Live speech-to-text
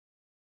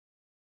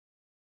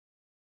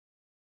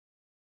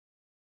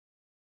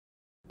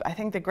I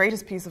think the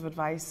greatest piece of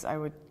advice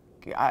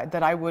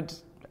that I would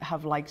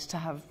have liked to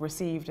have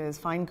received is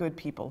find good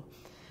people.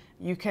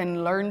 You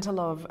can learn to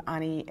love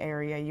any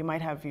area. You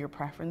might have your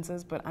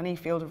preferences, but any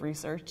field of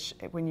research,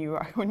 when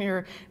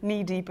you're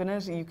knee deep in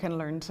it, you can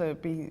learn to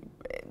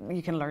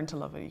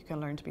love it. You can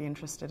learn to be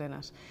interested in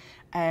it.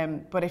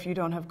 But if you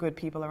don't have good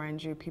people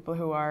around you, people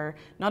who are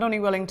not only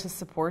willing to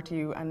support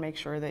you and make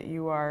sure that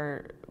you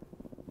are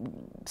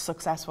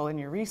successful in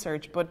your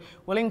research, but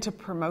willing to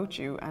promote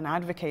you and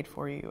advocate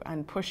for you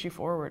and push you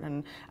forward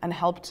and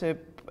help to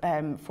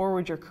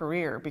forward your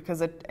career,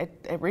 because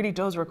it really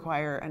does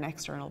require an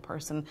external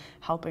person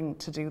helping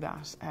to do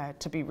that,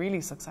 to be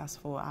really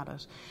successful at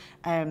it.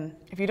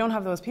 If you don't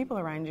have those people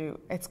around you,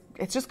 it's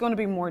just going to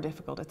be more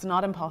difficult. It's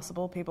not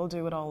impossible. People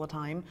do it all the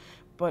time,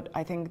 but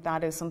I think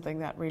that is something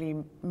that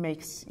really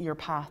makes your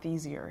path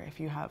easier if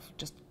you have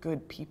just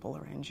good people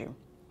around you.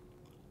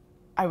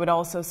 I would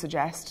also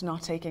suggest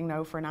not taking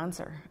no for an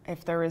answer.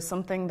 If there is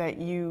something that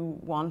you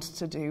want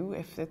to do,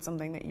 if it's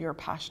something that you're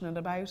passionate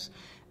about,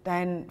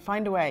 then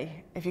find a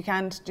way. If you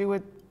can't do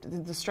it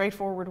the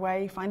straightforward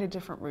way, find a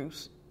different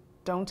route.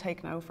 Don't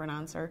take no for an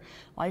answer.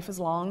 Life is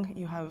long.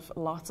 You have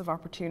lots of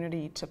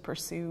opportunity to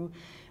pursue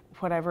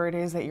whatever it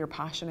is that your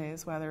passion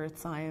is, whether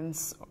it's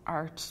science,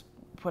 art,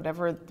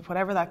 whatever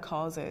that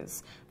cause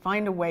is.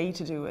 Find a way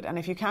to do it. And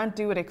if you can't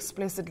do it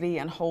explicitly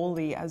and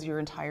wholly as your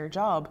entire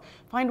job,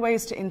 find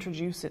ways to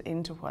introduce it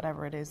into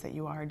whatever it is that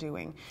you are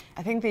doing.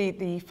 I think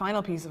the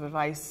final piece of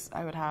advice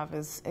I would have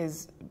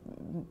is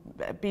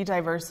be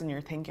diverse in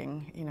your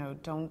thinking. You know,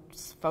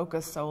 don't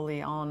focus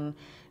solely on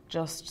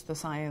just the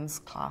science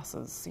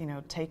classes. You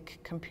know, take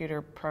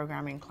computer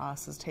programming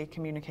classes, take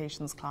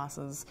communications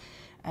classes,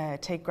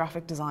 take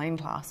graphic design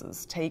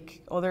classes,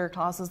 take other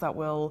classes that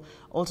will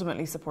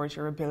ultimately support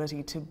your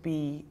ability to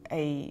be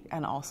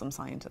an awesome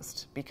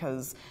scientist,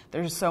 because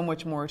there's so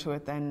much more to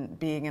it than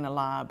being in a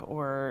lab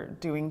or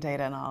doing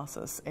data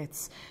analysis.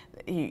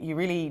 You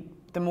really,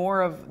 the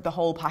more of the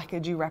whole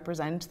package you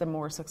represent, the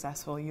more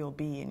successful you'll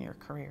be in your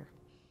career.